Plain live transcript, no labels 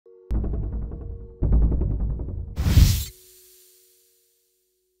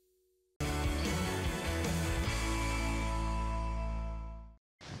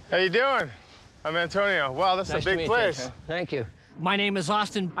How you doing? I'm Antonio. Wow, this is a big place. Thank you. My name is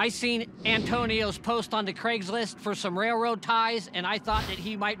Austin. I seen Antonio's post on the Craigslist for some railroad ties, and I thought that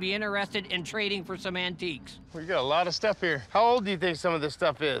he might be interested in trading for some antiques. We got a lot of stuff here. How old do you think some of this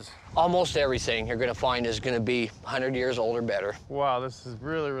stuff is? Almost everything you're gonna find is gonna be 100 years old or better. Wow, this is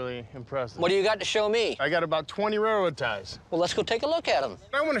really, really impressive. What do you got to show me? I got about 20 railroad ties. Well, let's go take a look at them.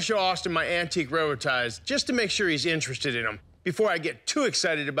 I want to show Austin my antique railroad ties just to make sure he's interested in them before I get too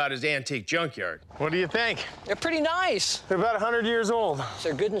excited about his antique junkyard. What do you think? They're pretty nice. They're about 100 years old. So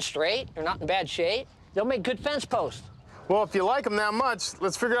they're good and straight. They're not in bad shape. They'll make good fence posts. Well, if you like them that much,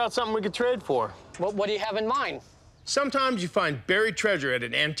 let's figure out something we could trade for. What do you have in mind? Sometimes you find buried treasure at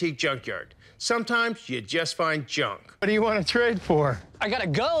an antique junkyard. Sometimes you just find junk. What do you want to trade for? I got a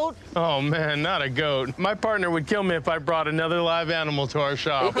goat. Oh, man, not a goat. My partner would kill me if I brought another live animal to our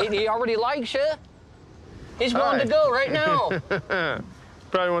shop. He already likes you. He's willing to go right now.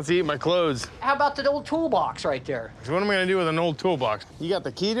 Probably wants to eat my clothes. How about the old toolbox right there? So what am I gonna do with an old toolbox? You got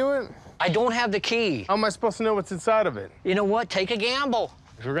the key to it? I don't have the key. How am I supposed to know what's inside of it? You know what? Take a gamble.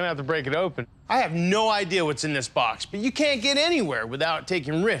 We're gonna have to break it open. I have no idea what's in this box, but you can't get anywhere without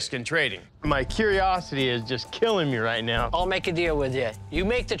taking risk and trading. My curiosity is just killing me right now. I'll make a deal with you. You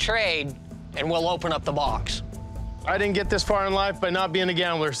make the trade, and we'll open up the box. I didn't get this far in life by not being a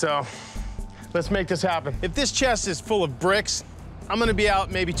gambler, so let's make this happen. If this chest is full of bricks, I'm gonna be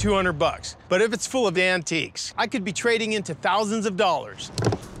out maybe 200 bucks. But if it's full of antiques, I could be trading into thousands of dollars.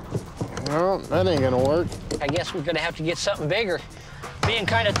 Well, that ain't gonna work. I guess we're gonna have to get something bigger. Being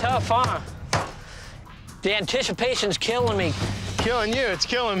kind of tough, huh? The anticipation's killing me. Killing you, it's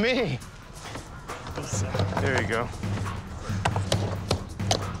killing me. There you go.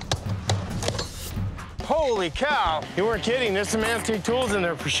 Holy cow! You weren't kidding, there's some antique tools in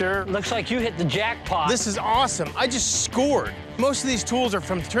there for sure. Looks like you hit the jackpot. This is awesome. I just scored. Most of these tools are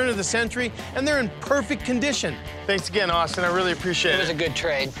from the turn of the century, and they're in perfect condition. Thanks again, Austin. I really appreciate it. It was a good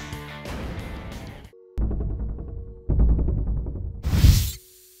trade.